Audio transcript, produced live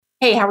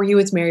Hey, how are you?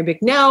 It's Mary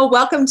Bicknell.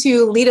 Welcome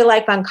to Lead a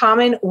Life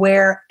Uncommon,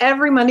 where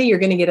every Monday you're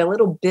going to get a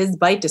little biz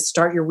bite to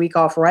start your week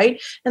off right.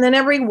 And then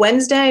every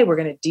Wednesday, we're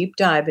going to deep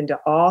dive into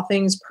all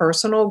things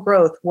personal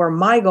growth, where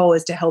my goal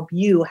is to help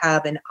you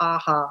have an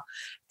aha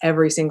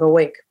every single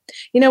week.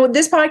 You know,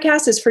 this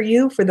podcast is for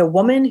you, for the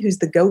woman who's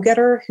the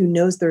go-getter, who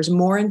knows there's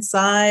more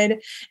inside.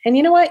 And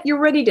you know what? You're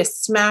ready to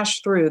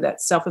smash through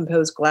that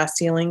self-imposed glass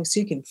ceiling so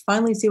you can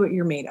finally see what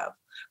you're made of.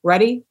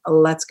 Ready?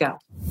 Let's go.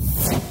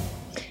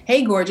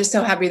 Hey, gorgeous.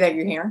 So happy that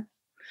you're here.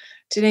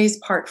 Today's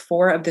part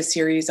 4 of the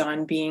series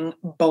on being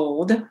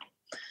bold.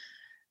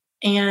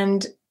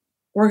 And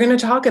we're going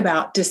to talk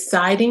about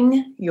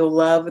deciding you'll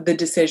love the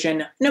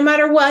decision no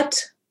matter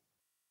what.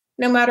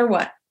 No matter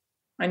what.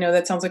 I know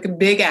that sounds like a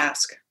big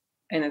ask,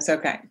 and it's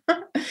okay.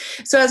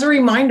 So as a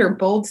reminder,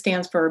 bold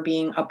stands for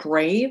being a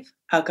brave,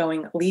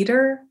 outgoing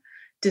leader,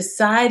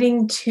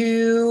 deciding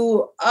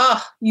to,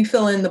 you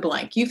fill in the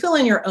blank. You fill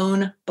in your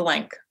own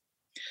blank.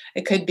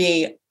 It could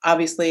be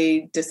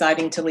obviously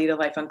deciding to lead a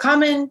life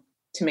uncommon,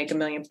 to make $1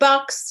 million,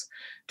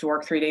 to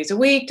work 3 days a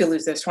week, to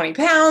lose those 20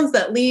 pounds,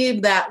 that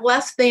leave that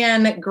less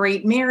than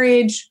great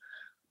marriage,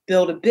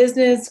 build a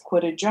business,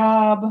 quit a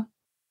job.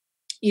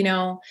 You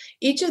know,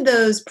 each of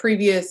those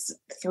previous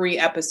 3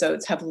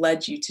 episodes have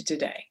led you to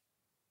today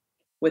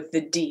with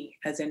the D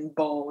as in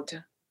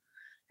bold.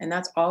 And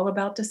that's all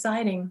about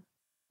deciding,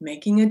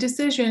 making a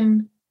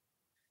decision.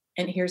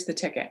 And here's the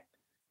ticket.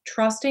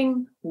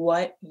 Trusting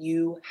what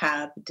you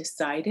have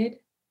decided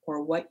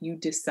or what you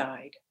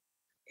decide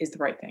is the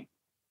right thing.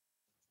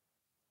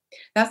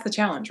 That's the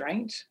challenge,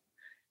 right?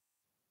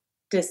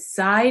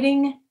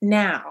 Deciding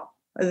now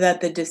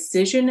that the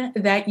decision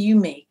that you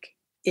make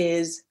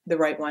is the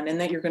right one and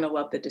that you're going to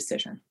love the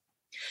decision.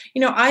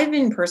 You know, I've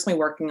been personally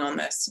working on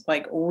this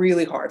like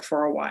really hard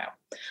for a while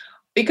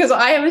because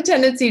I have a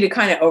tendency to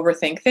kind of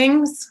overthink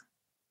things.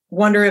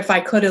 Wonder if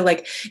I could have,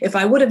 if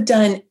I would have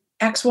done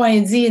X, Y,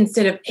 and Z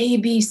instead of A,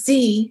 B,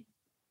 C.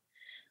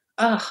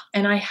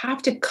 And I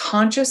have to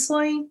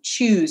consciously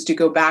choose to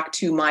go back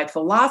to my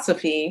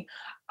philosophy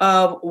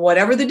of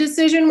whatever the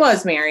decision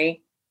was,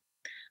 Mary,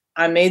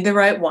 I made the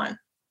right one.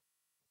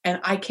 And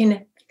I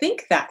can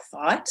think that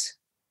thought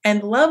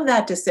and love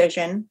that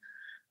decision.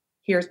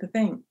 Here's the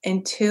thing,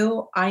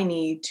 until I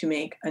need to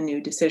make a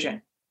new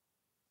decision.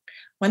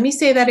 Let me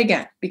say that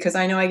again, because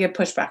I know I get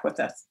pushback with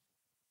this.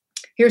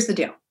 Here's the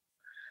deal.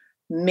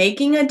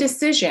 Making a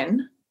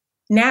decision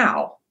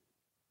now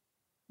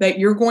that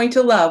you're going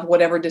to love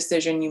whatever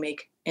decision you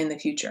make in the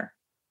future.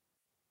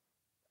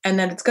 And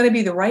that it's going to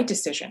be the right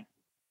decision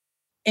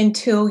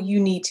until you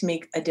need to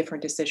make a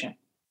different decision.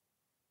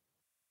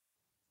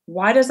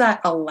 Why does that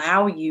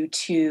allow you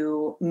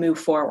to move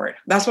forward?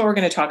 That's what we're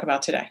going to talk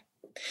about today.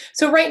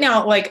 So right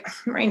now,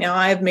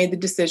 I've made the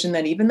decision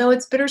that even though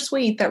it's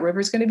bittersweet that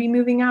River's going to be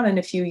moving out in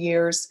a few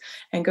years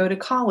and go to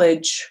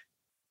college,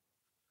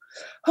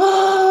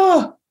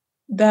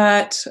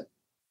 that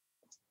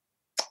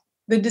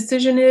the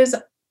decision is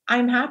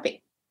I'm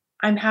happy.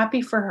 I'm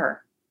happy for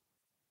her.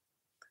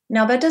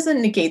 Now, that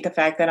doesn't negate the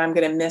fact that I'm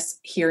going to miss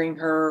hearing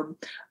her,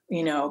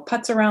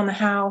 putz around the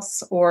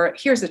house. Or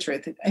here's the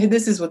truth.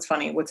 This is what's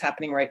funny, what's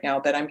happening right now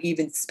that I'm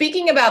even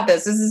speaking about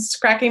this. This is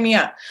cracking me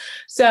up.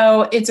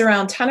 So it's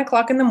around 10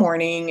 o'clock in the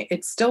morning.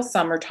 It's still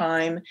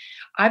summertime.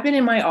 I've been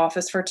in my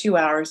office for 2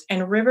 hours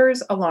and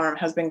River's alarm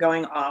has been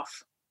going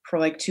off for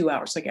like 2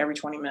 hours, like every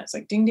 20 minutes,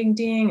 like ding, ding,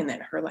 ding. And then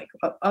her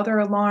other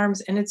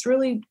alarms. And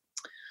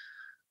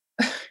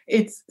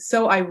it's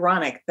so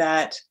ironic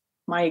that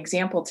my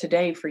example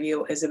today for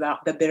you is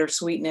about the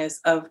bittersweetness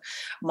of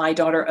my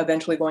daughter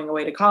eventually going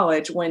away to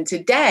college, when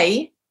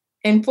today,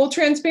 in full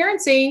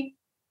transparency,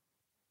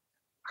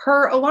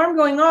 her alarm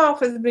going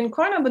off has been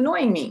kind of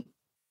annoying me.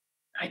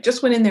 I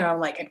just went in there. I'm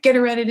like, I'm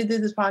getting ready to do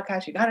this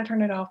podcast. You got to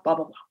turn it off, blah,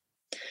 blah,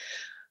 blah.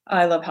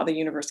 I love how the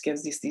universe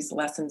gives these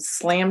lessons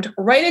slammed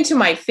right into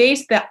my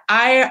face, the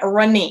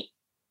irony.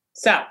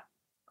 So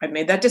I've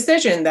made that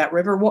decision that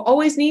River will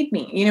always need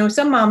me. You know,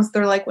 some moms,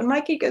 they're like, when my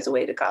kid goes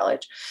away to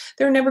college,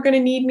 they're never going to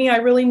need me. I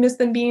really miss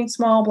them being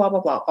small, blah, blah,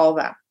 blah, all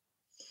that.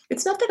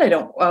 It's not that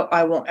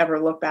I won't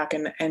ever look back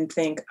and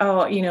think,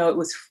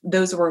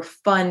 those were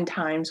fun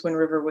times when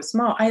River was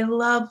small. I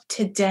love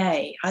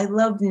today. I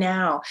love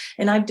now.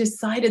 And I've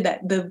decided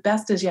that the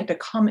best is yet to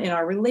come in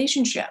our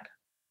relationship.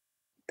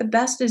 The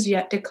best is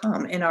yet to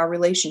come in our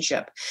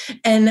relationship.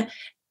 And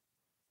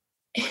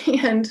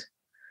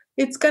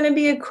it's going to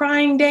be a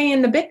crying day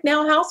in the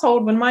Bicknell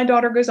household when my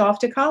daughter goes off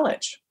to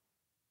college.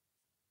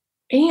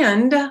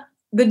 And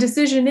the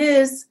decision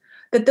is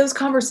that those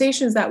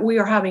conversations that we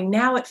are having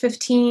now at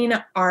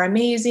 15 are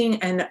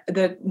amazing. And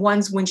the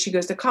ones when she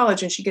goes to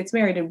college and she gets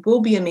married and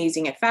will be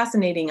amazing and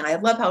fascinating. And I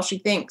love how she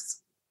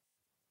thinks.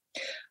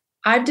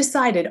 I've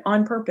decided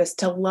on purpose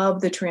to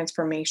love the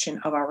transformation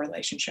of our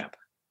relationship.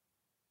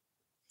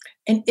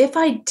 And if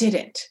I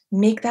didn't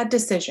make that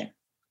decision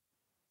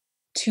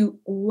to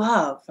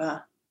love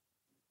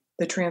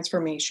the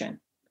transformation,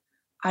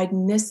 I'd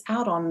miss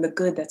out on the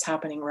good that's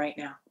happening right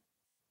now.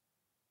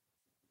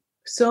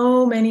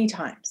 So many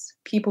times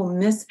people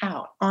miss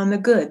out on the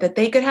good that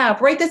they could have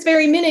right this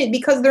very minute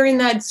because they're in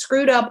that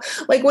screwed up,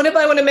 like, what if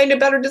I would have made a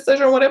better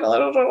decision? What if,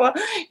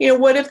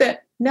 what if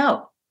that?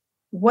 No.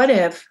 What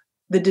if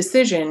the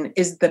decision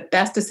is the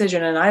best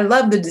decision? And I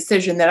love the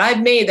decision that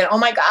I've made that, oh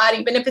my God,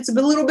 even if it's a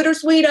little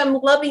bittersweet, I'm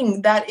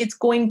loving that it's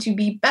going to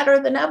be better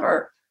than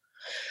ever.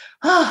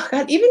 Oh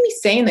God, even me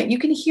saying that,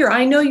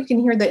 I know you can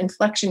hear the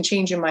inflection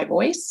change in my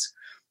voice,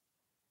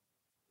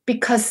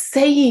 because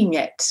saying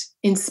it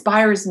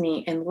inspires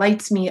me and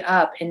lights me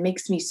up and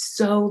makes me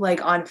so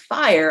like on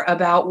fire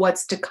about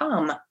what's to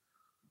come.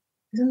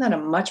 Isn't that a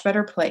much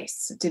better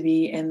place to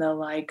be in the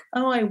like,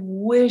 oh, I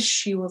wish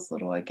she was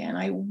little again.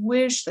 I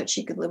wish that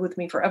she could live with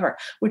me forever,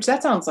 which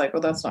that sounds like,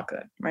 well, that's not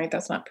good, right?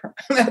 That's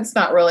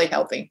not really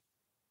healthy.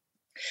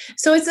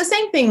 So it's the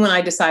same thing when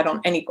I decide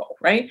on any goal,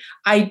 right?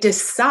 I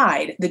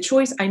decide the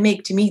choice I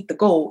make to meet the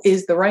goal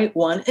is the right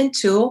one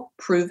until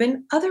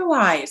proven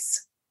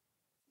otherwise.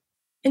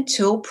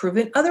 Until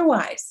proven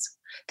otherwise.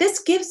 This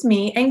gives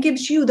me and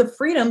gives you the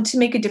freedom to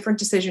make a different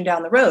decision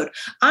down the road.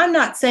 I'm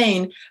not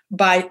saying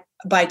by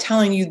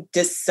telling you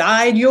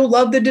decide you'll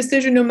love the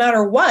decision no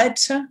matter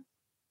what.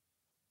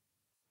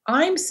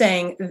 I'm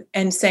saying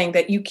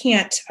that you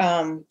can't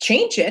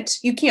change it,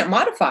 you can't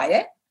modify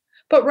it.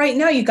 But right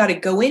now you got to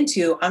go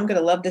into, I'm going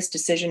to love this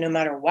decision no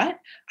matter what.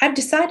 I've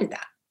decided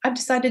that. I've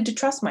decided to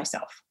trust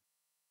myself.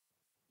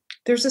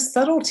 There's a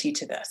subtlety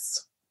to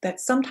this that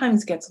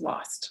sometimes gets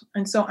lost.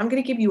 And so I'm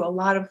going to give you a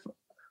lot of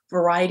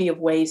variety of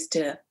ways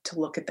to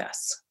look at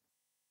this.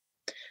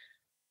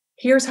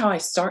 Here's how I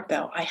start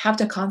though. I have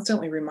to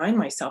constantly remind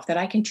myself that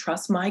I can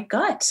trust my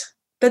gut,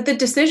 that the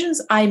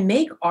decisions I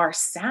make are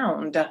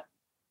sound,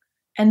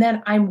 and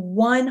that I'm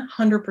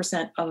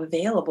 100%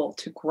 available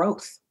to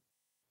growth.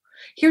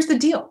 Here's the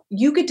deal.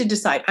 You get to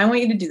decide. I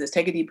want you to do this.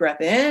 Take a deep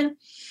breath in.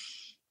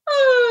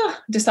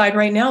 Decide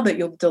right now that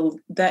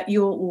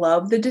you'll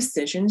love the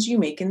decisions you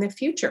make in the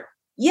future.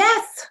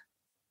 Yes.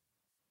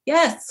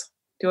 Yes.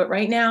 Do it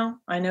right now.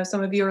 I know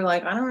some of you are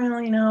like, I don't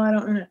really know. I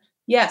don't know.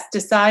 Yes.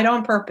 Decide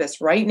on purpose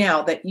right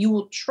now that you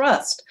will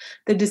trust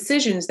the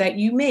decisions that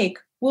you make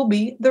will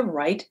be the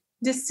right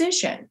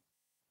decision.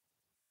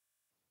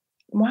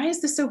 Why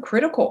is this so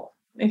critical?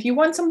 If you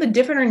want something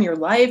different in your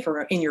life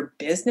or in your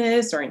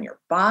business or in your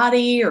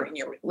body or in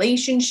your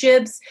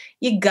relationships,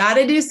 you got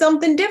to do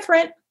something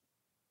different,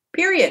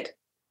 period.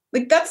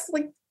 Like that's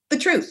like the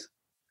truth.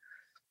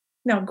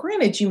 Now,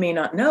 granted, you may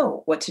not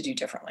know what to do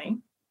differently,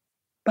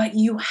 but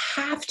you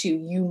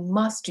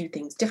must do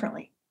things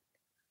differently.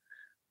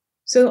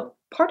 So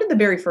part of the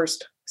very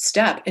first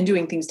step in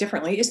doing things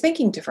differently is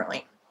thinking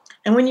differently.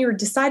 And when you're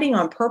deciding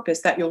on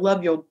purpose that you'll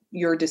love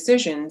your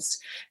decisions,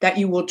 that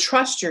you will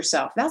trust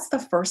yourself, that's the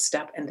first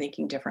step in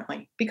thinking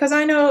differently. Because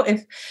I know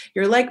if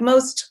you're like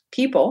most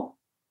people,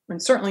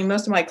 and certainly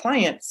most of my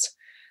clients,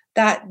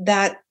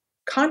 that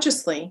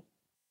consciously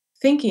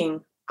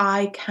thinking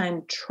I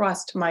can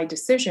trust my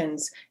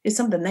decisions is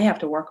something they have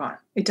to work on.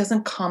 It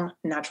doesn't come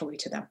naturally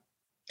to them.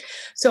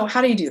 So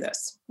how do you do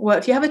this? Well,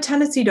 if you have a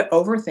tendency to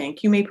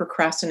overthink, you may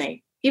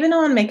procrastinate, even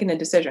on making a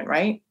decision,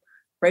 right?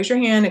 Raise your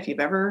hand if you've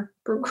ever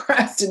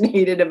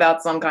procrastinated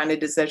about some kind of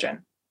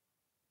decision.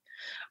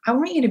 I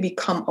want you to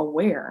become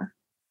aware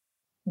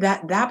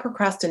that that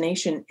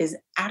procrastination is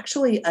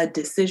actually a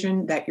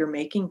decision that you're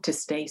making to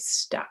stay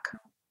stuck.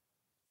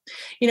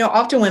 You know,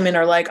 often women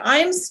are like,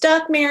 I'm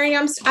stuck, Mary.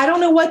 I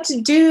don't know what to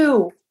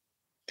do.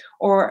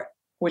 Or,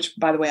 which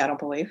by the way, I don't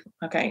believe.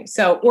 Okay.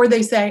 So, or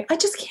they say, I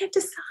just can't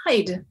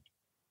decide.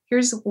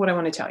 Here's what I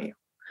want to tell you.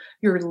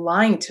 You're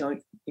lying to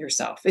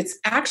yourself. It's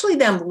actually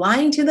them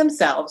lying to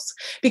themselves,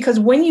 because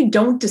when you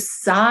don't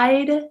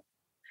decide,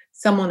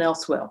 someone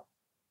else will.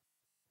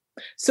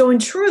 So in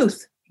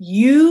truth,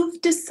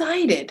 you've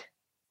decided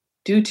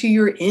due to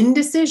your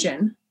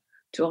indecision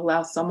to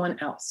allow someone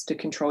else to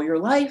control your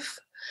life,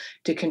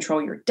 to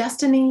control your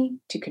destiny,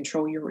 to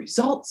control your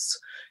results,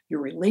 your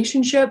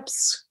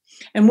relationships.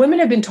 And women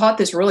have been taught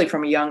this really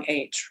from a young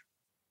age.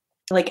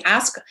 Like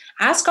ask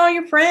all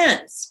your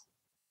friends,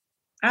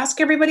 ask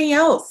everybody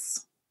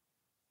else,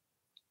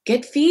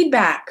 get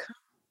feedback,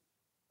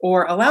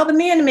 or allow the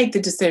man to make the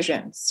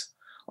decisions,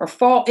 or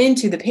fall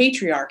into the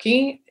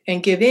patriarchy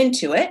and give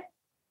into it.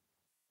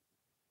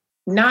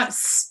 Not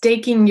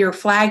staking your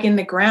flag in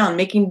the ground,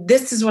 making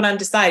this is what I'm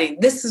deciding.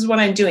 This is what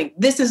I'm doing.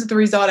 This is the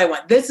result I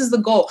want. This is the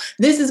goal.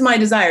 This is my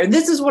desire.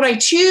 This is what I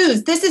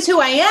choose. This is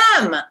who I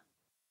am.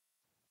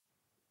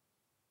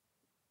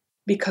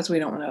 Because we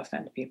don't want to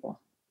offend people.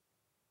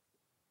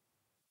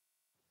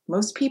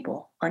 Most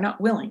people are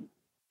not willing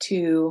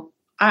to,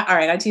 all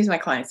right, I tease my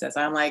clients this.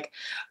 I'm like,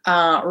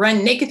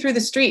 run naked through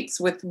the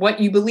streets with what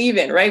you believe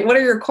in, right? What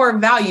are your core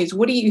values?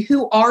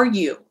 Who are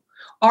you?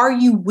 Are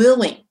you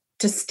willing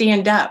to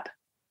stand up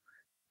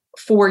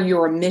for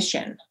your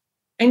mission?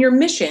 And your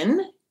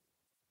mission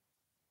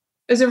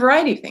is a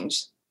variety of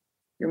things.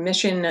 Your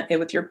mission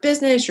with your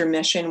business, your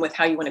mission with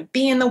how you want to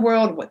be in the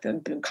world, what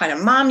the kind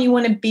of mom you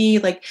want to be.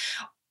 Like,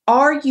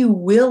 are you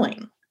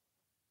willing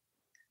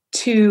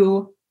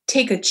to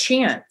take a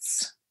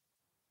chance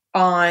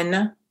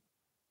on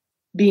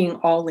being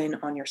all in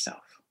on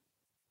yourself?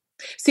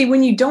 See,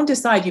 when you don't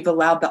decide, you've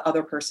allowed the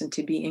other person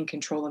to be in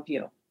control of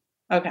you.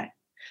 Okay.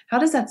 How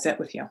does that sit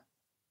with you?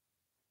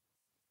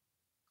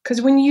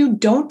 Because when you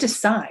don't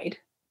decide,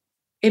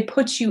 it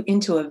puts you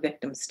into a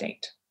victim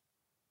state.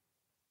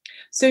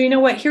 So, you know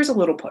what? Here's a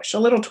little push, a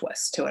little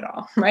twist to it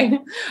all, right?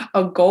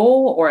 A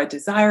goal or a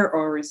desire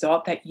or a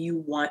result that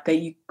you want that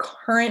you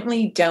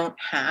currently don't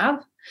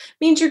have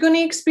means you're going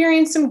to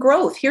experience some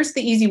growth. Here's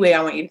the easy way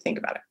I want you to think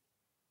about it.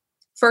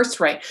 First,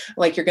 right?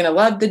 Like you're going to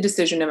love the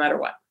decision no matter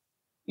what.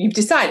 You've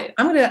decided,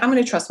 I'm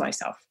going to trust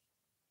myself.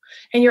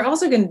 And you're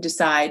also going to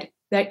decide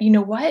that, you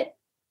know what?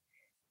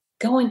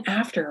 Going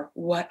after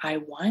what I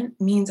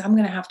want means I'm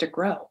going to have to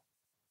grow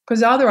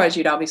because otherwise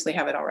you'd obviously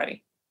have it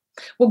already.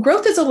 Well,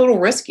 growth is a little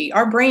risky.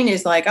 Our brain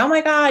is like, oh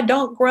my God,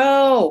 don't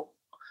grow.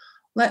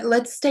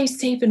 Let's stay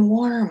safe and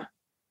warm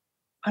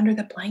under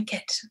the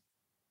blanket.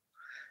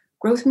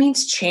 Growth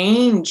means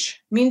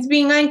change, means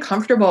being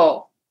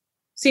uncomfortable.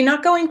 See,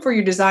 not going for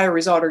your desired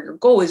result or your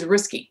goal is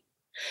risky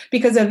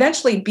because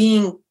eventually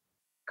being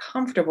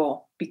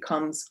comfortable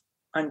becomes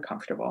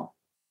uncomfortable.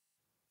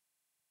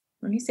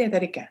 Let me say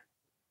that again.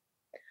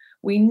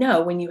 We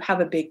know when you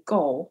have a big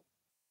goal,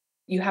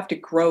 you have to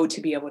grow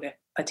to be able to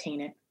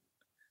attain it.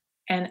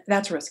 And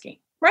that's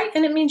risky, right?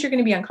 And it means you're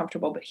going to be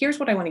uncomfortable. But here's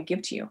what I want to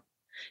give to you.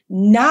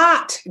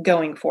 Not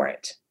going for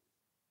it.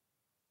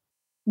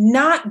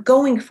 Not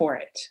going for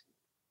it.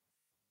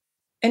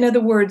 In other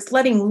words,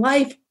 letting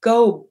life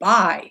go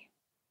by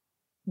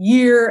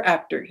year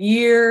after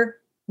year,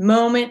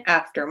 moment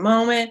after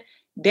moment,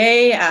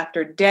 day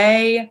after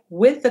day,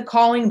 with the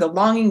calling, the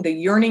longing, the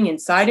yearning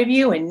inside of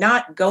you and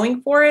not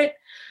going for it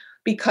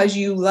because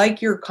you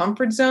like your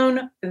comfort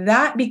zone,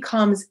 that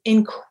becomes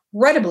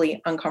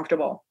incredibly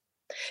uncomfortable.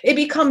 It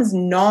becomes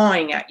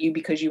gnawing at you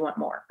because you want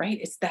more, right?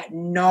 It's that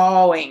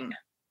gnawing.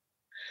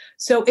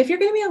 So if you're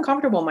going to be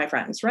uncomfortable, my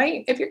friends,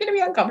 right? If you're going to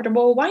be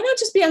uncomfortable, why not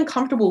just be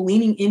uncomfortable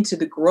leaning into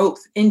the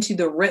growth, into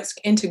the risk,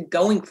 into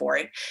going for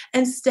it,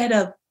 instead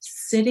of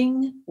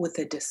sitting with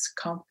the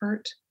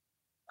discomfort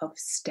of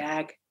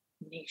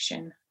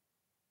stagnation?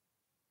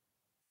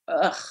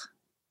 Ugh,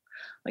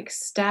 like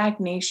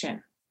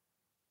stagnation.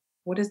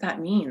 What does that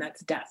mean?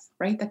 That's death,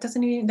 right?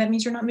 That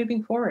means you're not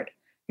moving forward.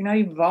 You're not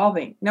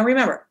evolving. Now,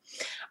 remember,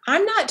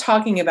 I'm not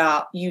talking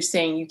about you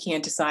saying you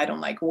can't decide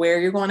on like where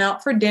you're going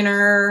out for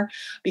dinner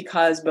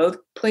because both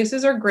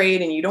places are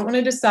great and you don't want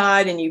to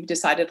decide and you've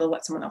decided to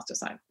let someone else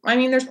decide. I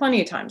mean, there's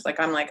plenty of times like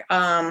I'm like,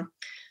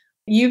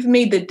 you've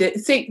made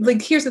say,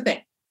 like, here's the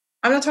thing.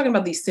 I'm not talking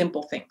about these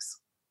simple things.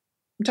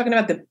 I'm talking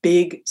about the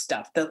big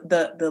stuff,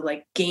 the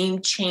like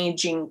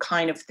game-changing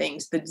kind of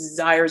things, the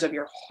desires of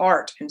your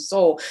heart and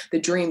soul, the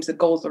dreams, the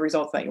goals, the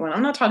results that you want.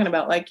 I'm not talking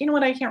about like, you know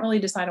what, I can't really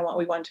decide on what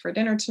we want for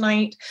dinner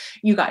tonight.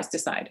 You guys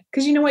decide.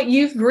 Because you know what,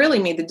 you've really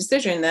made the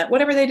decision that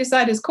whatever they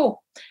decide is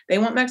cool. They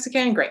want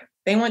Mexican, great.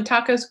 They want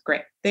tacos,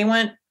 great. They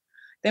want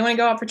to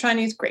go out for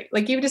Chinese, great.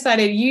 Like you've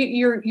decided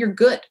you're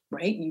good,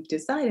 right? You've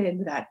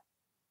decided that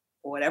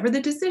whatever the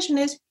decision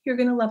is, you're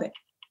going to love it.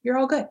 You're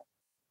all good.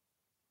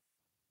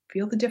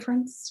 Feel the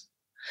difference?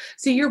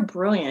 See, you're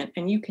brilliant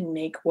and you can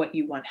make what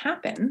you want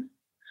happen.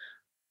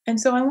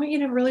 And so I want you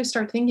to really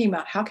start thinking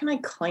about how can I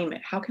claim it?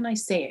 How can I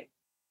say it?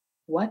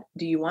 What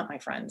do you want, my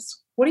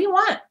friends? What do you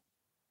want?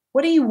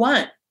 What do you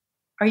want?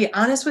 Are you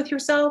honest with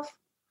yourself?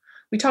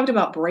 We talked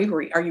about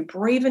bravery. Are you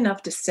brave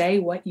enough to say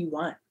what you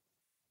want?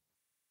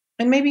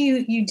 And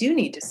maybe you do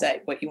need to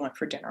say what you want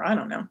for dinner. I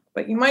don't know.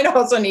 But you might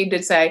also need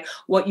to say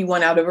what you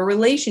want out of a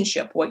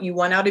relationship, what you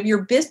want out of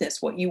your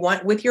business, what you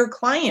want with your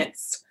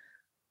clients.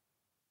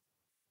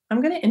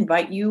 I'm going to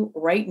invite you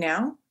right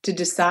now to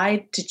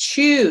decide to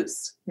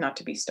choose not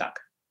to be stuck.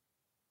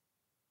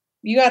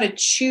 You got to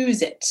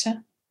choose it.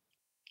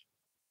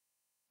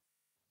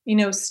 You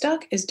know,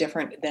 stuck is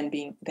different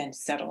than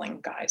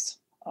settling, guys,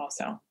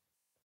 also.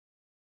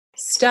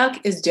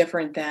 Stuck is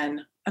different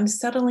than I'm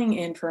settling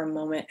in for a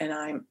moment and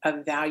I'm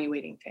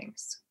evaluating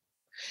things.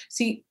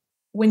 See,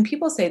 when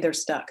people say they're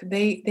stuck,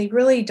 they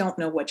really don't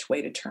know which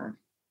way to turn.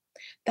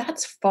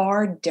 That's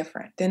far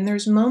different. Then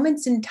there's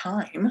moments in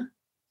time.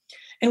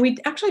 And we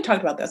actually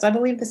talked about this. I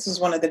believe this was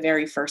one of the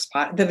very first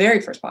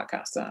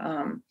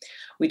podcasts.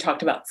 We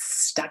talked about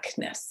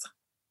stuckness.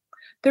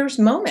 There's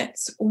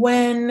moments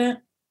when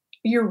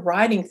you're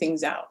riding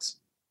things out.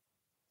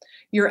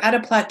 You're at a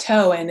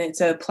plateau and it's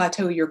a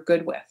plateau you're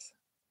good with.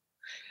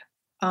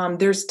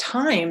 There's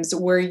times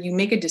where you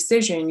make a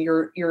decision,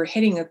 you're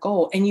hitting a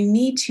goal, and you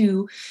need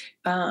to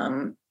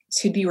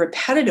be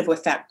repetitive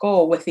with that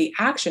goal, with the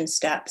action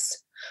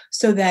steps,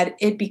 so that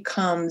it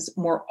becomes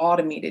more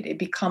automated, it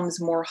becomes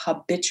more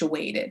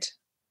habituated.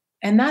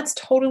 And that's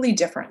totally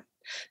different.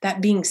 That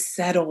being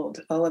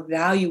settled,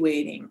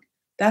 evaluating,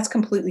 that's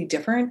completely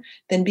different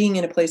than being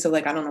in a place of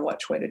like, I don't know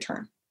which way to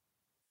turn.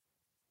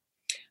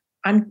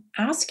 I'm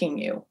asking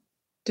you,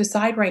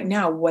 decide right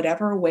now,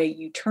 whatever way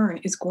you turn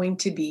is going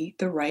to be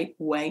the right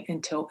way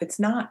until it's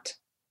not.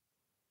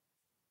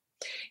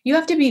 You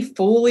have to be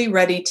fully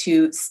ready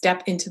to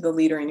step into the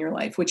leader in your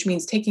life, which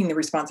means taking the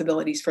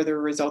responsibilities for the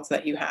results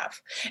that you have.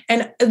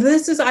 And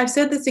I've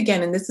said this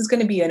again, and this is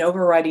going to be an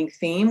overriding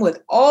theme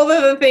with all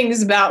of the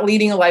things about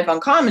leading a life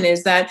uncommon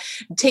is that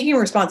taking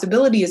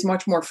responsibility is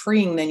much more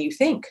freeing than you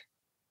think.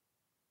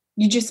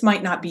 You just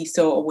might not be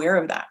so aware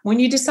of that. When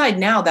you decide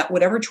now that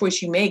whatever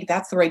choice you make,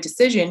 that's the right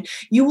decision,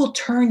 you will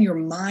turn your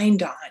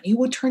mind on. You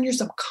will turn your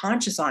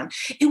subconscious on.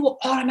 It will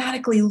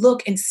automatically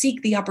look and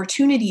seek the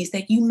opportunities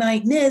that you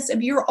might miss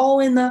if you're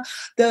all in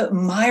the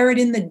mired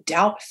in the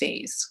doubt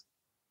phase.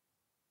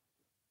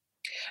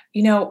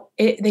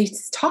 They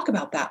talk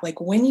about that. Like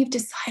when you've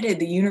decided,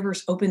 the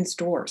universe opens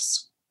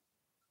doors.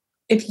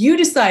 If you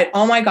decide,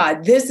 oh my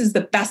God, this is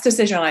the best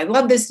decision, I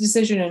love this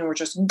decision, and we're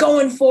just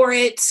going for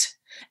it,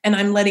 and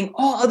I'm letting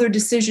all other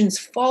decisions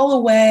fall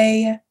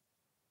away.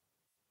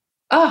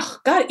 Oh,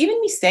 God, even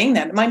me saying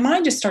that, my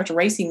mind just starts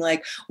racing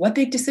like, what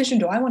big decision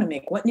do I want to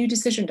make? What new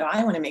decision do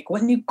I want to make?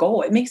 What new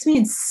goal? It makes me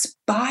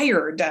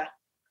inspired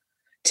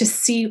to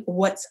see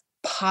what's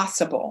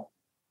possible.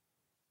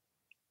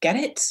 Get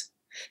it?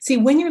 See,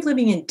 when you're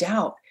living in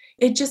doubt,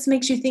 it just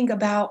makes you think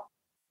about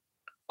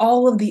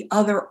all of the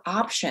other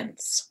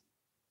options.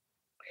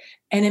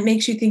 And it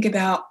makes you think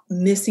about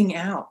missing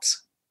out.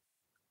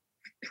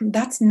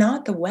 That's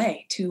not the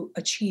way to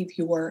achieve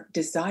your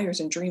desires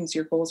and dreams,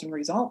 your goals and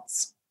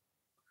results.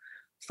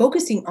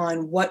 Focusing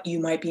on what you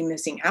might be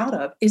missing out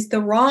of is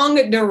the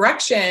wrong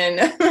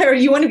direction. Or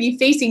you want to be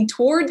facing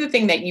toward the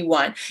thing that you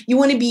want. You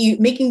want to be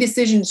making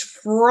decisions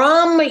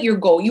from your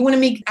goal. You want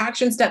to make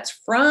action steps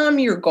from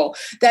your goal.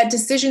 That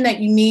decision that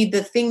you need,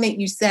 the thing that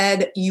you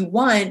said you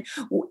want,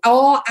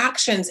 all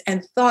actions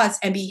and thoughts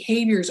and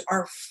behaviors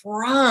are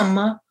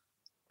from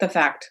the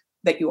fact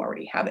that you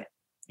already have it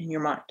in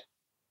your mind.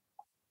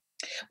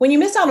 When you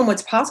miss out on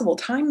what's possible,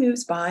 time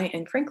moves by,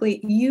 and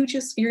frankly, you're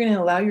going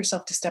to allow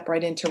yourself to step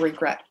right into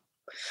regret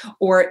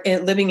or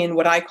living in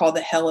what I call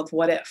the hell of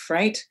what if,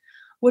 right?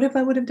 What if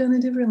I would have done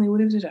it differently?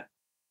 What if I did?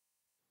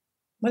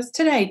 Let's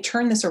today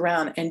turn this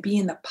around and be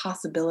in the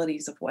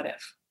possibilities of what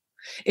if.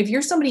 If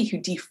you're somebody who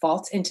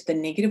defaults into the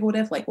negative what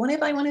if, like, what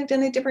if I would have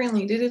done it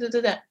differently?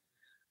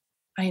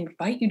 I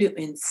invite you to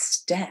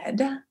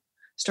instead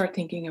start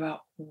thinking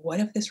about, what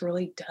if this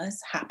really does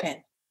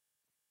happen?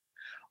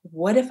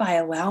 What if I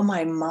allow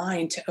my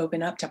mind to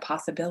open up to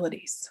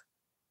possibilities?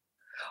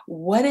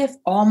 What if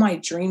all my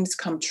dreams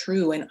come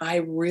true and I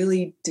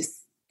really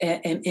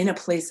am in a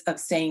place of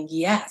saying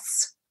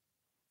yes?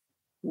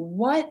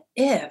 What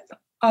if,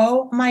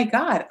 oh my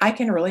God, I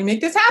can really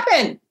make this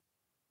happen?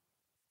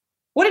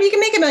 What if you can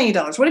make $1 million?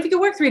 What if you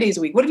could work 3 days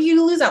a week? What if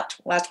you lose out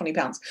last 20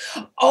 pounds?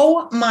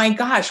 Oh my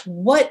gosh,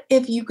 what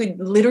if you could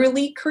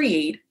literally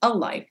create a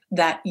life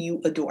that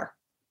you adore?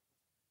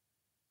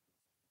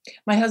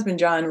 My husband,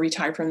 John,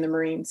 retired from the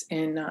Marines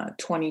in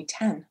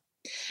 2010.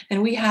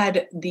 And we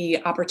had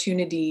the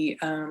opportunity,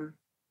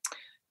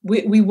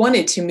 we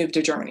wanted to move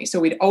to Germany. So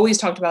we'd always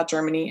talked about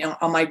Germany. And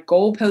on my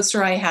goal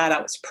poster I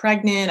was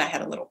pregnant. I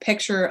had a little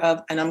picture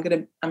of, and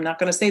I'm not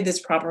going to say this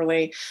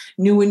properly,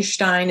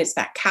 Neuenstein. It's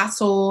that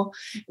castle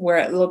where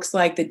it looks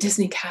like the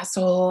Disney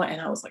castle.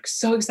 And I was like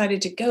so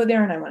excited to go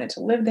there, and I wanted to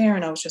live there.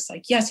 And I was just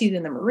like, yes, he's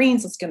in the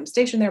Marines. Let's get him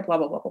stationed there, blah,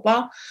 blah, blah, blah,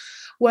 blah.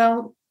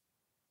 Well,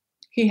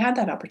 he had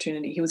that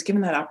opportunity. He was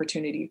given that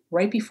opportunity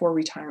right before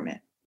retirement.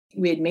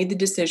 We had made the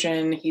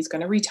decision, he's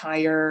going to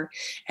retire.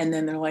 And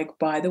then they're like,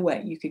 by the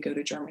way, you could go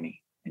to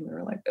Germany. And we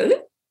were like,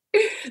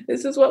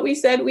 this is what we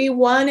said we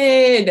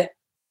wanted.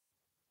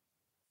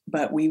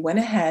 But we went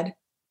ahead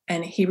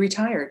and he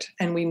retired,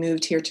 and we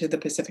moved here to the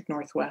Pacific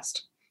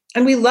Northwest.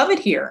 And we love it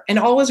here, and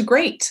all is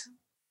great.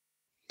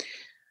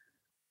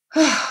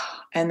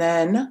 And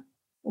then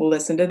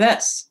listen to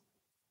this.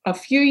 A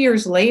few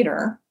years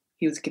later,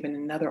 he was given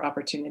another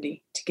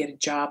opportunity to get a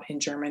job in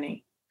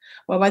Germany.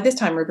 Well, by this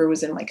time, River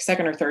was in like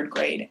second or third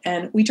grade,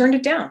 and we turned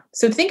it down.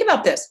 So think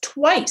about this,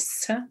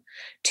 twice,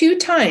 2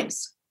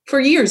 times. For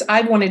years,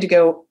 I'd wanted to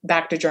go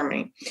back to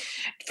Germany.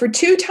 For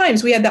 2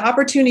 times, we had the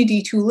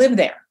opportunity to live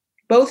there.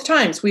 Both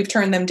times, we've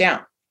turned them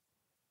down.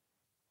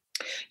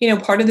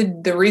 Part of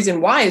the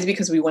reason why is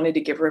because we wanted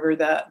to give River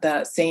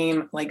the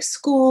same like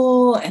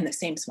school and the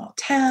same small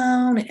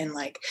town, and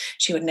like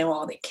she would know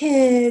all the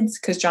kids,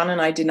 because John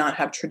and I did not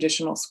have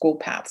traditional school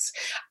paths.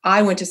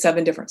 I went to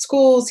 7 different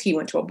schools. He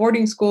went to a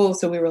boarding school.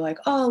 So we were like,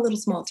 oh, a little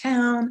small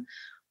town.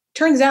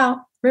 Turns out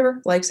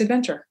River likes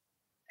adventure,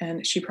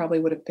 and she probably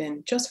would have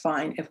been just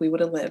fine if we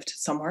would have lived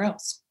somewhere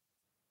else.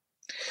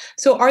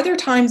 So are there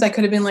times I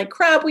could have been like,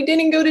 crap, we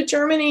didn't go to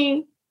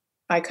Germany?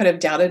 I could have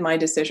doubted my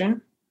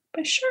decision.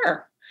 But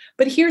sure.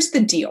 But here's the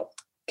deal.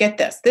 Get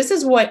this. This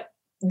is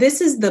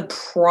the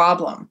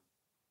problem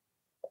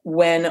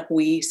when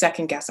we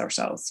second guess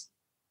ourselves.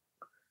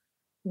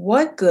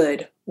 What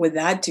good would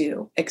that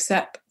do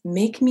except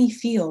make me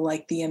feel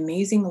like the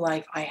amazing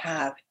life I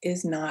have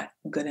is not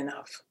good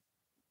enough?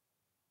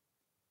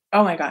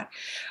 Oh my God.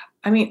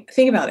 I mean,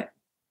 think about it.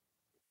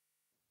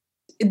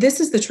 This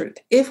is the truth.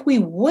 If we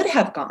would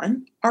have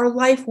gone, our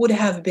life would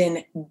have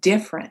been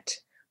different,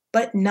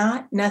 but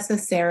not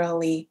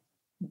necessarily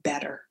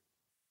better.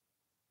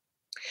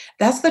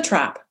 That's the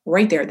trap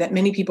right there that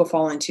many people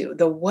fall into.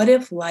 The what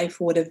if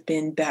life would have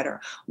been better?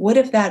 What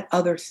if that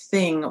other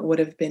thing would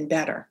have been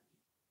better?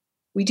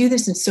 We do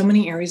this in so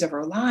many areas of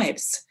our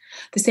lives.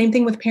 The same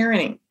thing with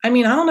parenting. I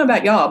mean, I don't know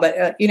about y'all,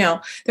 but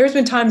there's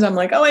been times I'm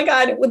like, oh my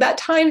God, with that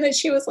time that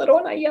she was little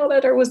and I yelled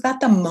at her, was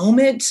that the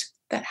moment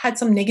that had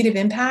some negative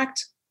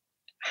impact?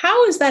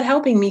 How is that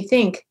helping me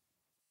think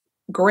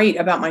great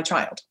about my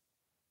child?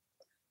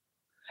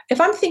 If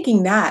I'm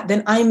thinking that,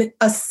 then I'm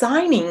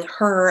assigning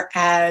her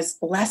as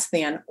less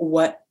than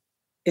what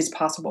is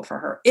possible for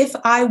her. If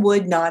I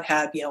would not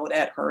have yelled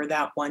at her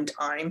that one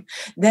time,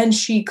 then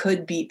she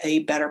could be a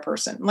better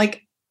person.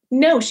 Like,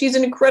 no, she's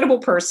an incredible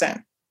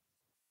person.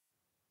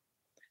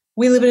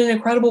 We live in an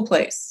incredible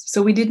place.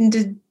 So we didn't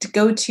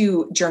go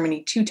to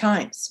Germany 2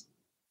 times.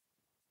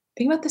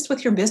 Think about this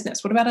with your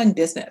business. What about in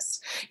business?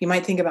 You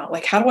might think about,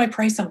 like, how do I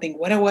price something?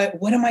 What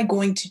am I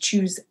going to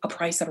choose a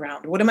price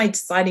around? What am I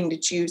deciding to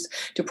choose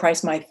to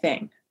price my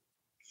thing?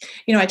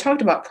 I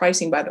talked about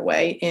pricing, by the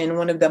way, in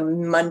one of the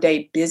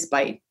Monday Biz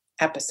Bite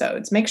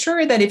episodes. Make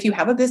sure that if you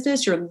have a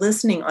business, you're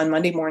listening on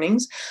Monday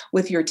mornings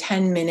with your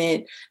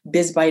 10-minute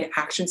Biz Bite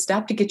action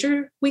step to get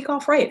your week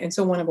off right. And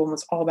so one of them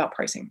was all about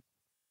pricing.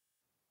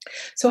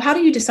 So how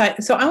do you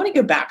decide? So I want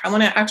to go back. I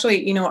want to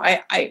actually,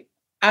 I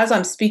as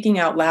I'm speaking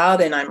out loud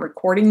and I'm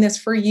recording this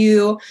for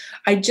you,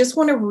 I just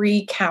want to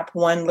recap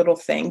one little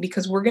thing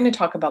because we're going to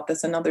talk about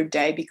this another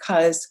day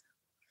because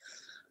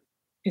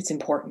it's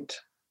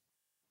important.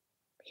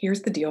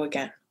 Here's the deal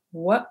again.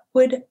 What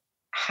would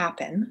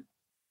happen?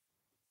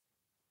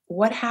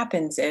 What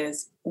happens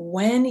is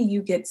when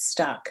you get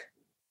stuck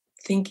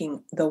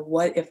thinking the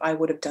what if I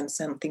would have done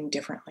something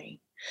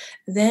differently,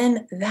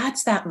 then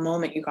that's that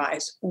moment, you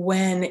guys,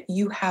 when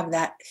you have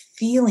that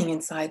feeling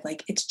inside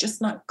like it's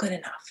just not good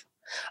enough.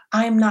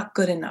 I'm not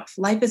good enough.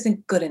 Life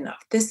isn't good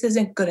enough. This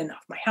isn't good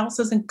enough. My house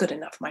isn't good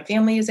enough. My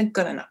family isn't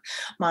good enough.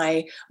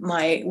 My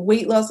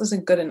weight loss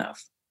isn't good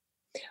enough.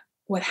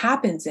 What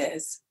happens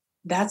is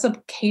that's a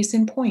case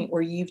in point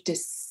where you've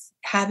just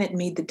haven't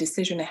made the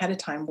decision ahead of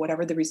time.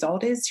 Whatever the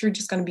result is, you're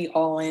just going to be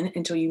all in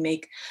until you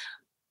make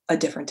a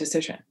different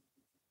decision.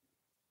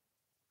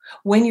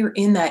 When you're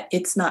in that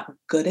it's not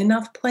good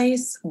enough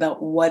place, the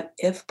what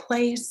if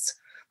place,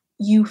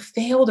 you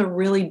fail to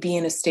really be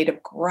in a state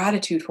of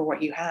gratitude for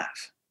what you have.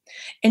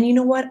 And you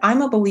know what?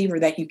 I'm a believer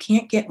that you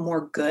can't get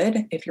more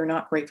good if you're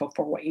not grateful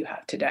for what you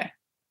have today.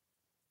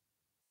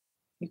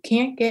 You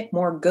can't get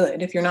more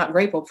good if you're not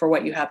grateful for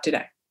what you have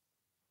today.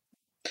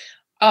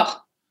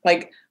 Oh,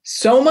 like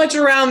so much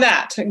around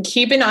that.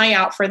 Keep an eye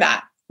out for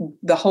that.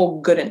 The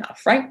whole good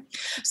enough, right?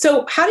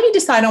 So how do you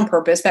decide on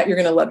purpose that you're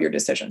going to love your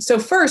decision? So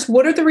first,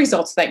 what are the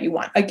results that you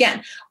want?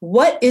 Again,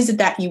 what is it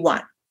that you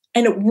want?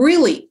 And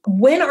really,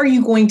 when are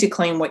you going to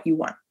claim what you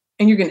want?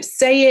 And you're going to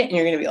say it and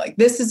you're going to be like,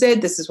 this is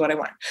it. This is what I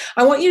want.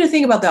 I want you to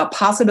think about the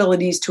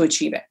possibilities to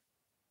achieve it.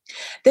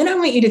 Then I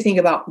want you to think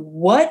about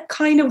what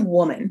kind of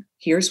woman,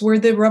 here's where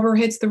the rubber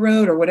hits the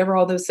road or whatever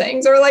all those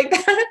sayings are like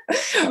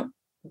that.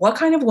 What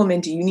kind of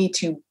woman do you need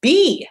to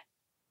be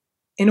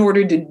in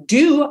order to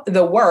do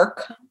the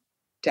work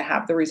to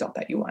have the result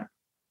that you want?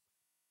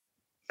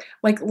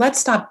 Like, let's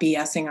stop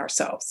BSing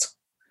ourselves.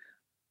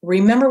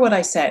 Remember what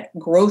I said,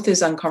 growth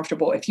is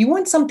uncomfortable. If you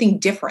want something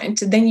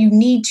different, then you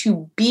need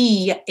to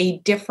be a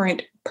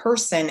different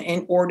person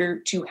in order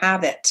to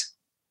have it.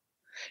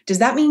 Does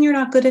that mean you're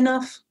not good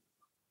enough?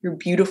 You're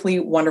beautifully,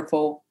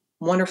 wonderful,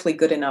 wonderfully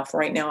good enough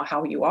right now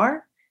how you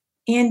are.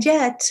 And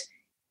yet,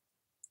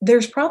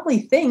 there's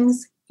probably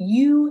things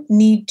you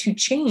need to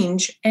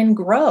change and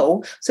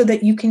grow so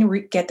that you can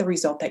get the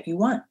result that you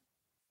want.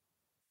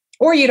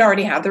 Or you'd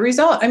already have the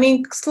result. I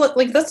mean,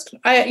 like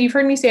you've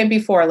heard me say it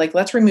before, like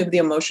let's remove the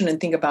emotion and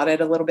think about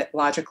it a little bit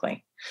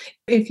logically.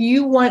 If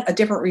you want a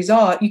different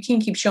result, you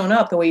can't keep showing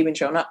up the way you've been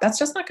showing up. That's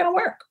just not going to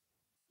work.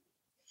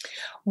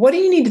 What do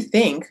you need to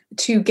think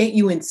to get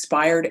you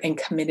inspired and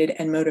committed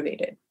and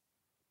motivated?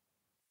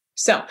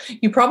 So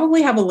you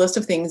probably have a list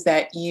of things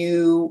that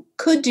you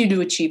could do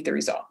to achieve the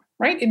result,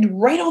 right? And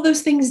write all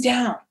those things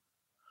down.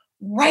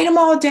 Write them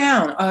all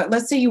down.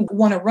 Let's say you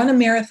want to run a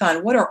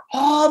marathon. What are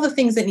all the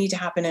things that need to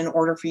happen in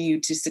order for you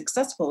to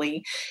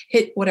successfully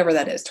hit whatever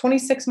that is?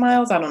 26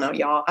 miles? I don't know,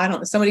 y'all. I don't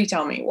know. Somebody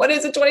tell me. What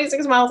is it,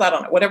 26 miles? I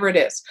don't know. Whatever it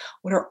is.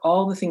 What are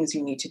all the things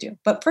you need to do?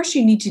 But first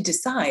you need to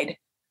decide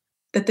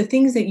that the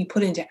things that you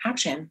put into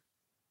action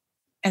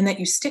and that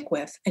you stick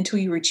with until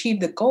you achieve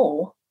the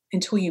goal,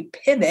 until you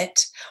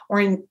pivot, or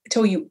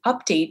until you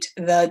update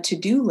the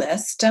to-do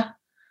list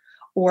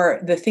or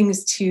the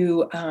things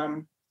to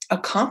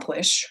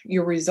accomplish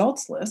your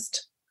results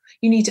list,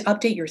 you need to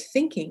update your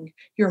thinking,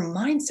 your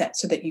mindset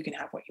so that you can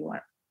have what you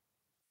want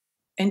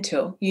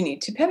until you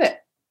need to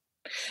pivot.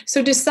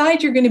 So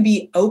decide you're going to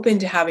be open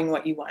to having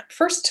what you want.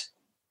 First,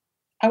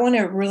 I want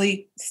to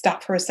really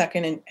stop for a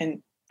second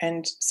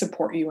and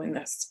support you in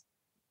this.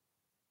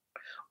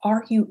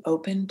 Are you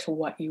open to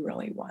what you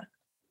really want?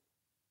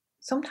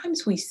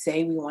 Sometimes we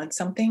say we want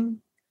something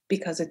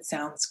because it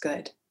sounds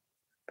good,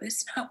 but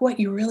it's not what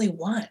you really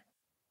want.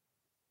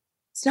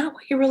 It's not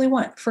what you really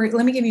want.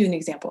 Let me give you an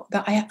example.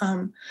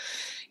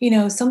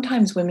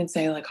 Sometimes women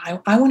say like,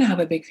 I want to have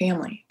a big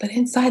family, but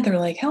inside they're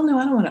like, hell no,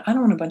 I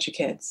don't want a bunch of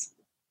kids.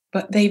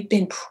 But they've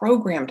been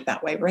programmed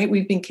that way, right?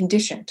 We've been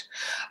conditioned.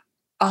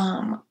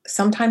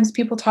 Sometimes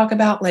people talk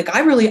about like,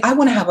 I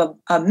want to have a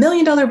 $1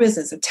 million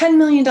business, a $10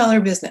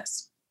 million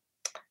business.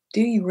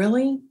 Do you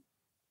really?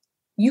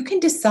 You can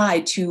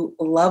decide to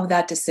love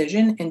that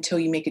decision until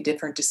you make a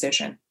different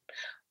decision.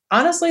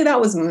 Honestly, that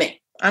was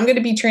me. I'm going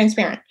to be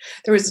transparent.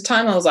 There was a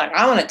time I was like,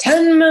 I want a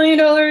 $10 million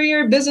a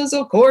year business.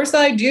 Of course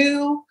I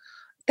do.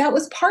 That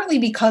was partly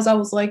because I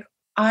was like,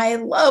 I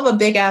love a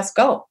big ass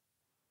goal.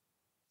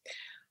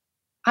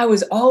 I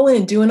was all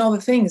in doing all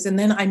the things. And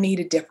then I made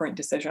a different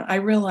decision. I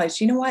realized,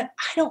 you know what?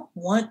 I don't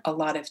want a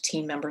lot of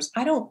team members.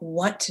 I don't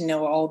want to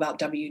know all about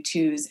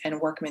W-2s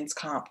and workman's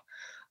comp.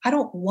 I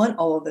don't want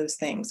all of those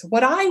things.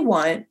 What I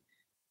want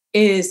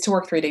is to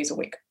work 3 days a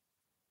week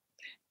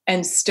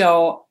and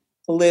still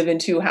live in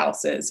 2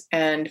 houses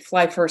and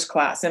fly first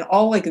class and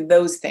all like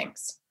those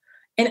things.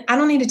 And I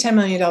don't need a $10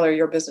 million a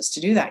year business to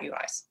do that, you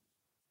guys.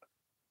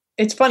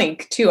 It's funny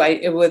too.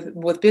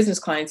 With business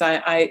clients,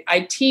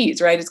 I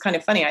tease, right? It's kind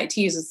of funny. I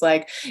tease. It's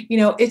like,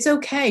 it's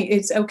okay.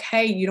 It's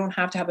okay. You don't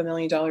have to have $1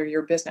 million a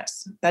year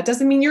business. That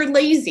doesn't mean you're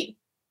lazy,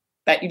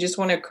 that you just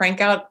want to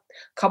crank out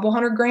a couple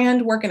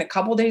 $100,000 working a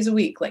couple days a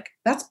week. Like,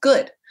 that's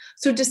good.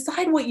 So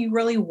decide what you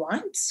really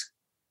want.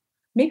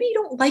 Maybe you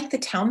don't like the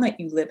town that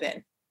you live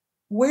in.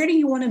 Where do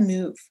you want to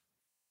move?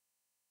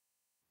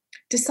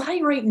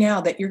 Decide right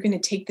now that you're going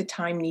to take the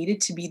time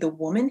needed to be the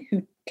woman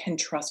who can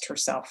trust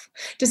herself.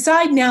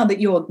 Decide now that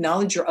you'll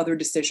acknowledge your other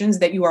decisions,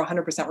 that you are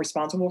 100%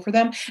 responsible for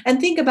them, and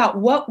think about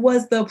what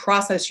was the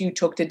process you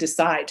took to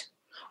decide.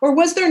 Or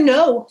was there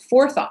no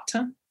forethought?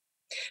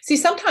 See,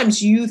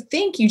 sometimes you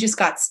think you just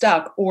got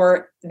stuck,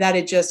 or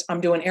that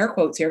I'm doing air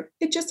quotes here,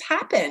 it just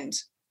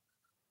happened.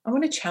 I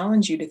want to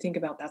challenge you to think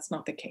about that's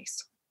not the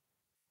case.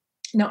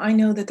 Now, I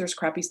know that there's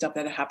crappy stuff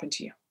that happened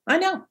to you. I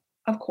know.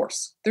 Of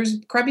course, there's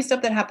crappy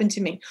stuff that happened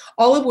to me,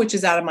 all of which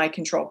is out of my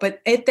control.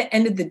 But at the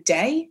end of the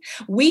day,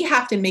 we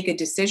have to make a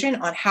decision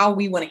on how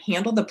we want to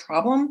handle the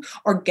problem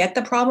or get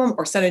the problem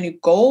or set a new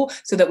goal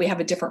so that we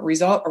have a different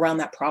result around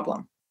that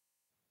problem.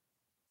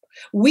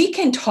 We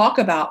can talk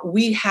about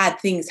we had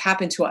things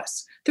happen to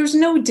us. There's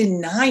no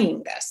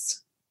denying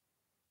this.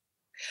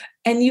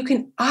 And you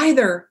can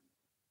either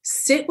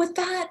sit with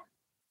that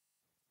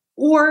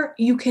or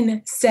you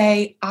can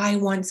say, I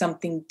want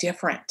something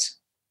different.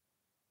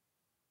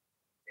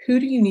 Who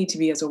do you need to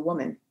be as a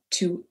woman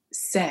to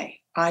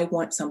say, I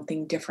want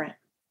something different?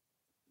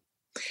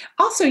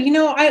 Also,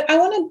 I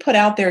want to put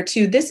out there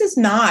too, this is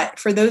not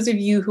for those of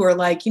you who are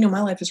like,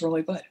 my life is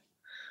really good.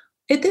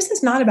 This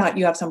is not about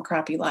you have some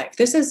crappy life.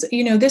 This is,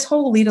 this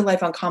whole Lead a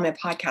Life Uncommon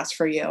podcast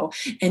for you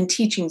and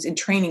teachings and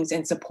trainings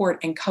and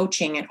support and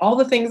coaching and all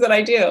the things that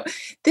I do.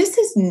 This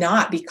is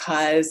not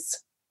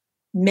because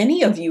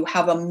many of you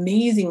have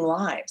amazing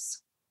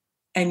lives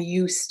and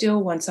you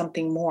still want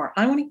something more.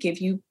 I want to give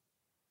you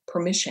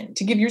permission,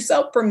 to give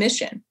yourself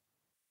permission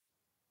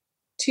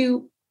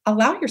to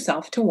allow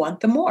yourself to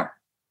want the more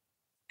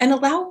and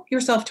allow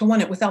yourself to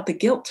want it without the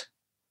guilt.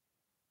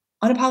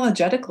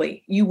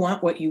 Unapologetically, you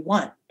want what you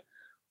want,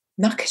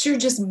 not because you're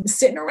just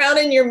sitting around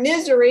in your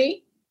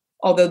misery,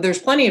 although there's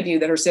plenty of you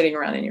that are sitting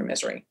around in your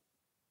misery.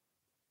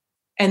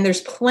 And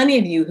there's plenty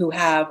of you who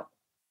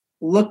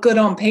look good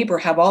on paper,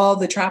 have all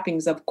the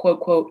trappings of quote,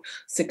 quote,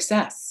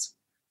 success.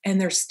 And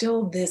there's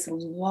still this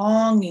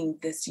longing,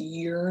 this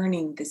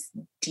yearning, this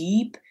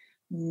deep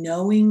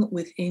knowing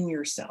within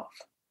yourself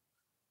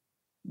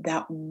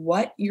that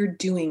what you're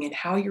doing and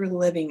how you're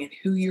living and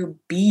who you're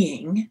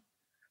being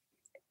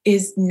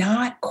is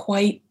not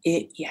quite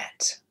it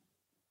yet.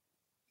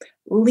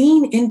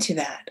 Lean into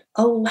that.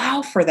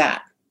 Allow for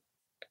that.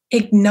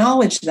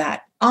 Acknowledge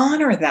that.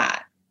 Honor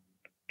that.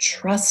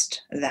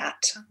 Trust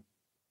that.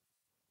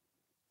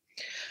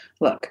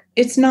 Look,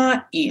 it's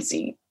not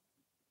easy.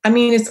 I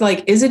mean, it's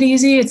like, is it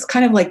easy? It's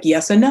kind of like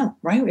yes and no,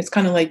 right? It's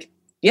kind of like,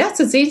 yes,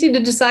 it's easy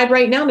to decide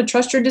right now to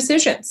trust your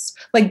decisions.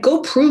 Like,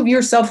 go prove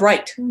yourself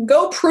right.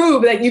 Go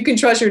prove that you can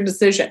trust your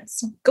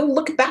decisions. Go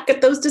look back at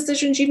those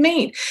decisions you've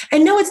made.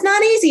 And no, it's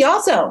not easy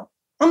also.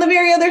 On the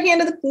very other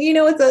hand of it's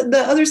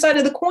the other side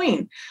of the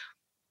coin.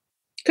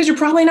 Because you're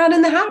probably not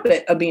in the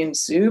habit of being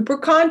super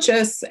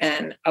conscious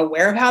and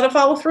aware of how to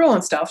follow through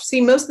on stuff. See,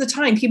 most of the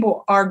time,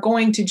 people are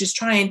going to just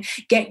try and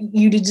get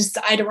you to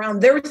decide around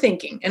their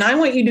thinking. And I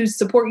want you to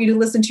support you to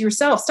listen to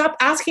yourself. Stop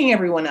asking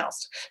everyone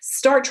else.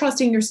 Start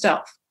trusting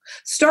yourself.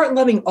 Start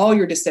loving all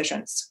your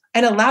decisions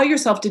and allow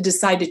yourself to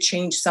decide to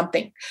change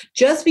something.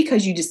 Just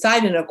because you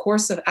decide in a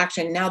course of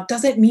action now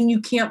doesn't mean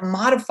you can't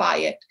modify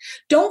it.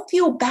 Don't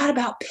feel bad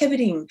about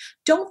pivoting.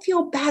 Don't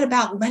feel bad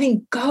about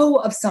letting go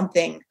of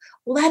something.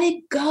 Let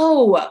it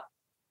go.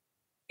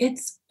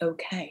 It's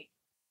okay.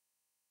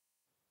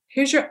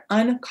 Here's your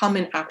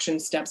uncommon action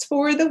steps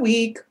for the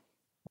week.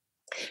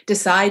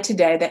 Decide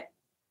today that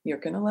you're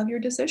going to love your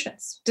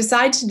decisions.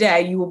 Decide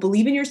today you will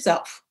believe in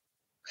yourself.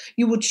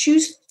 You will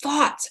choose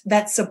thoughts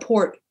that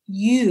support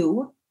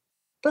you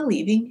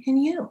believing in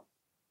you.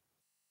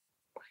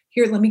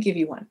 Here, let me give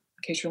you one.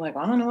 In case you're like,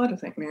 I don't know what to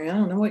think, Mary. I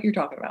don't know what you're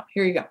talking about.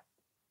 Here you go.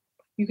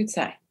 You could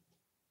say,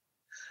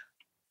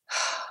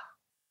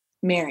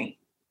 Mary,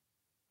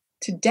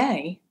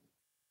 today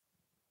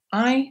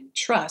I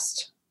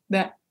trust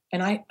that,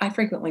 and I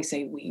frequently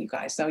say we, you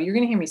guys. So you're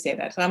going to hear me say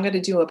that. So I'm going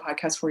to do a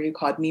podcast for you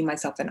called Me,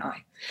 Myself, and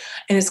I.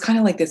 And it's kind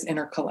of like this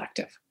inner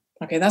collective.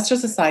 Okay, that's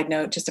just a side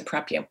note, just to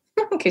prep you.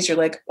 In case you're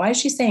like, why is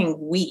she saying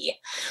we?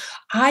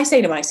 I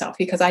say to myself,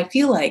 because I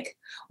feel like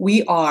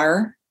we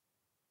are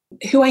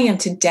who I am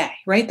today,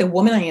 right? The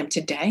woman I am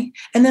today.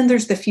 And then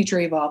there's the future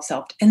evolved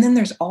self. And then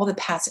there's all the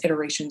past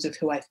iterations of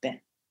who I've been.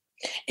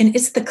 And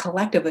it's the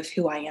collective of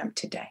who I am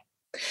today.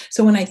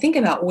 So when I think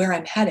about where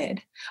I'm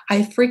headed,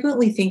 I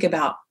frequently think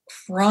about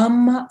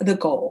from the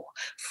goal,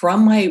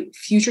 from my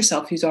future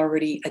self who's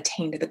already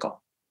attained the goal.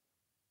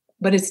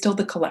 But it's still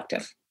the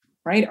collective,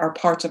 right? Our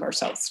parts of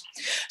ourselves.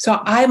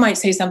 So I might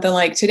say something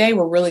like, today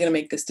we're really going to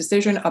make this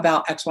decision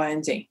about X, Y,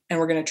 and Z, and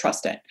we're going to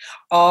trust it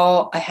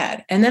all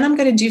ahead. And then I'm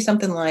going to do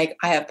something like,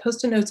 I have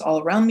Post-it notes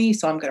all around me,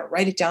 so I'm going to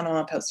write it down on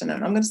a Post-it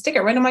note. I'm going to stick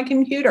it right on my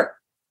computer.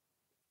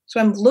 So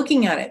I'm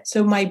looking at it.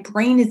 So my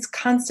brain is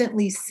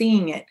constantly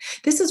seeing it.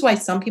 This is why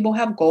some people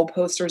have goal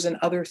posters and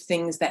other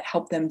things that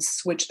help them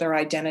switch their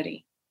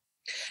identity.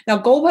 Now,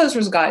 goal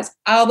posters, guys,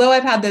 although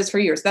I've had those for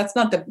years, that's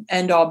not the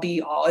end all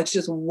be all. It's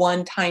just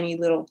one tiny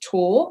little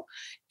tool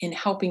in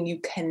helping you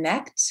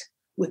connect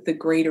with the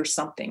greater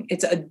something.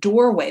 It's a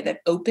doorway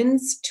that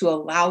opens to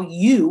allow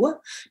you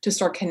to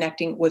start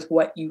connecting with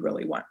what you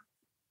really want.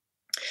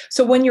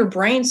 So when your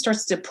brain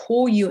starts to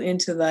pull you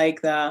into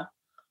like the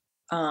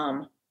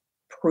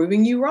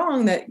proving you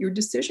wrong that your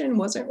decision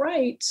wasn't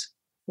right,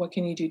 what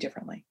can you do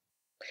differently?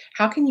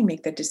 How can you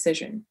make the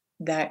decision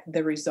that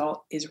the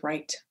result is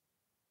right?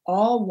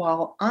 All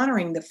while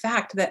honoring the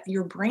fact that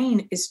your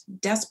brain is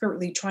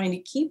desperately trying to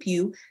keep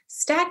you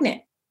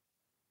stagnant.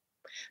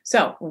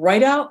 So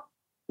write out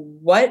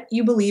what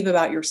you believe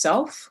about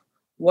yourself,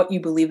 what you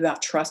believe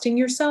about trusting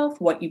yourself,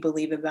 what you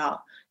believe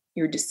about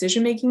your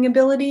decision-making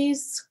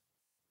abilities.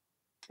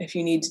 If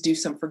you need to do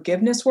some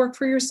forgiveness work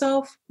for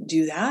yourself,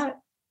 do that.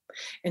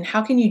 And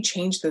how can you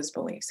change those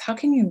beliefs? How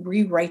can you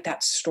rewrite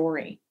that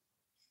story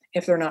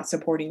if they're not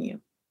supporting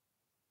you?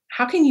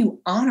 How can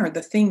you honor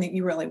the thing that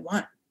you really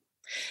want?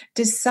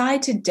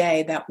 Decide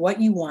today that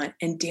what you want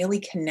and daily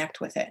connect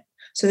with it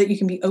so that you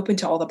can be open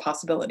to all the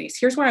possibilities.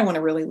 Here's where I want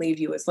to really leave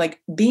you is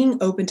like being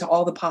open to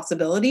all the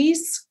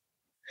possibilities,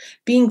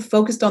 being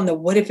focused on the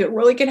what if it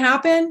really can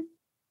happen.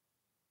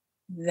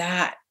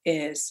 That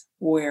is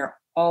where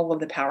all of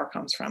the power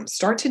comes from.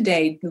 Start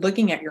today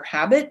looking at your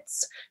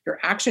habits, your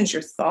actions,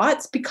 your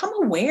thoughts, become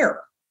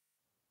aware.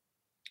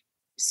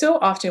 So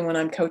often when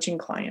I'm coaching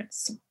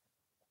clients,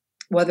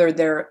 whether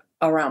they're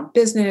around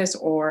business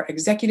or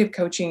executive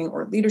coaching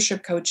or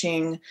leadership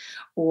coaching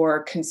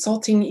or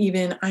consulting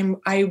even,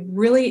 I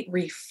really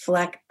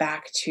reflect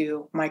back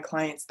to my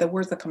clients the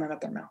words that come out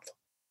of their mouth,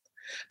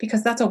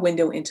 because that's a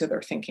window into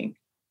their thinking.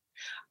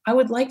 I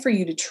would like for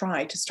you to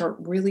try to start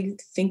really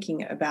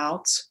thinking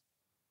about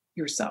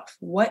yourself.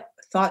 What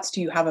thoughts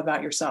do you have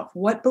about yourself?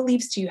 What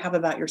beliefs do you have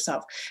about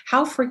yourself?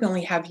 How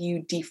frequently have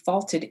you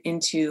defaulted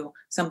into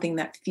something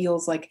that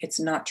feels like it's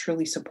not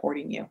truly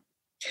supporting you?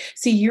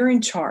 See, you're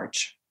in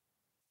charge.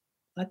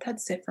 Let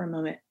that sit for a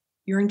moment.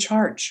 You're in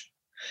charge.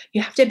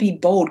 You have to be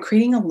bold,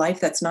 creating a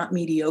life that's not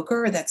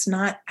mediocre, that's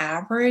not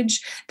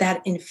average,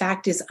 that in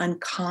fact is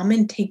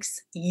uncommon,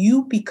 takes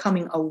you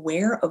becoming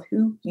aware of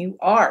who you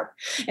are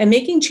and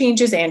making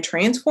changes and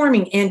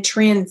transforming and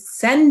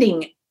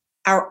transcending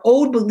our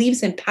old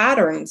beliefs and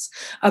patterns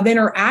of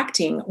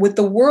interacting with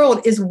the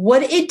world is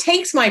what it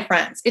takes, my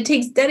friends. It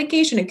takes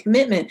dedication and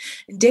commitment,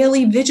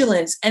 daily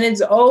vigilance, and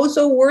it's oh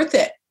so worth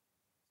it.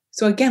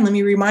 So again, let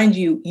me remind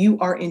you, you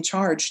are in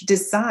charge.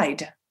 Decide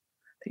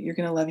that you're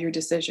going to love your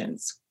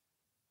decisions.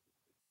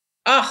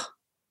 Ah,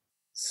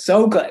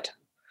 so good.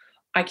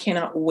 I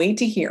cannot wait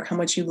to hear how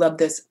much you love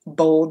this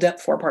bold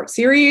 4-part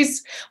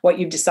series, what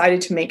you've decided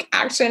to make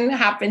action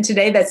happen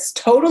today that's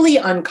totally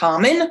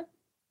uncommon.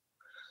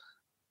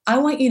 I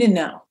want you to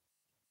know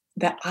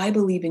that I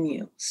believe in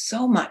you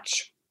so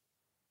much.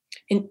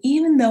 And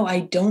even though I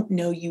don't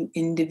know you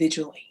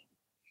individually,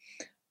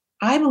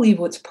 I believe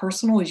what's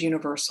personal is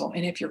universal.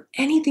 And if you're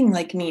anything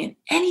like me and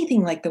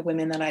anything like the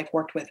women that I've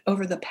worked with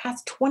over the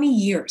past 20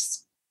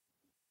 years,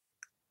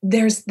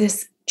 there's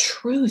this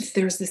truth,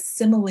 there's this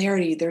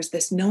similarity, there's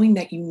this knowing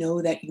that you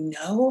know that you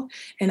know.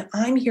 And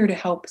I'm here to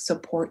help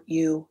support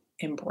you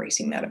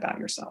embracing that about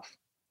yourself.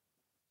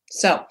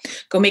 So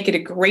go make it a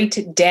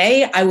great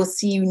day. I will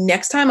see you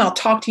next time. I'll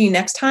talk to you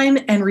next time.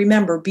 And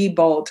remember, be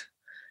bold.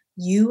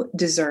 You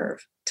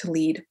deserve to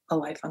lead a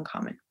life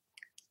uncommon.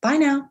 Bye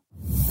now.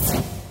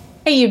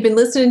 Hey, you've been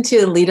listening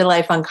to the Lead a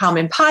Life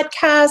Uncommon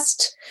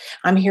podcast.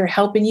 I'm here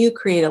helping you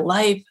create a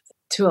life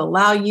to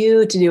allow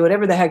you to do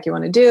whatever the heck you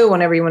want to do,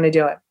 whenever you want to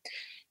do it.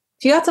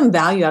 If you got some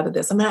value out of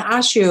this, I'm going to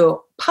ask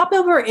you, pop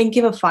over and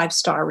give a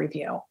 5-star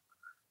review.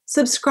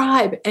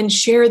 Subscribe and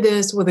share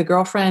this with a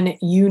girlfriend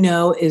you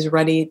know is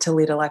ready to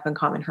lead a life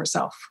uncommon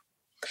herself.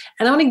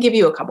 And I want to give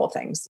you a couple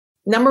things.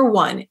 Number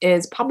one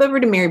is pop over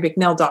to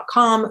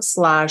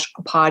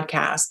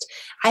marybicknell.com/podcast.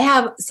 I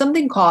have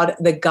something called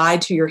the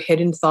Guide to Your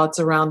Hidden Thoughts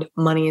Around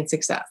Money and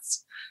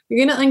Success.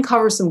 You're going to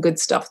uncover some good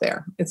stuff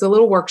there. It's a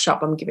little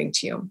workshop I'm giving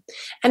to you.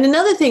 And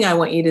another thing I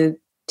want you to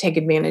take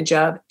advantage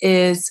of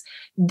is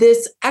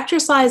this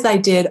exercise I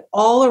did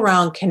all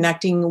around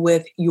connecting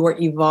with your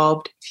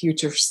evolved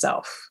future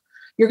self.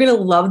 You're going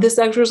to love this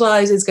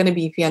exercise. It's going to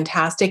be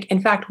fantastic.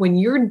 In fact, when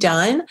you're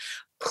done,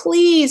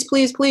 please,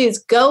 please, please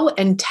go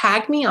and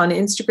tag me on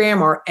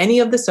Instagram or any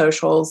of the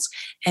socials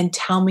and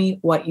tell me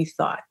what you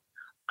thought.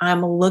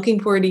 I'm looking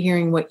forward to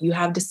hearing what you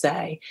have to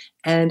say,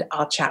 and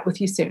I'll chat with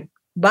you soon.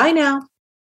 Bye now.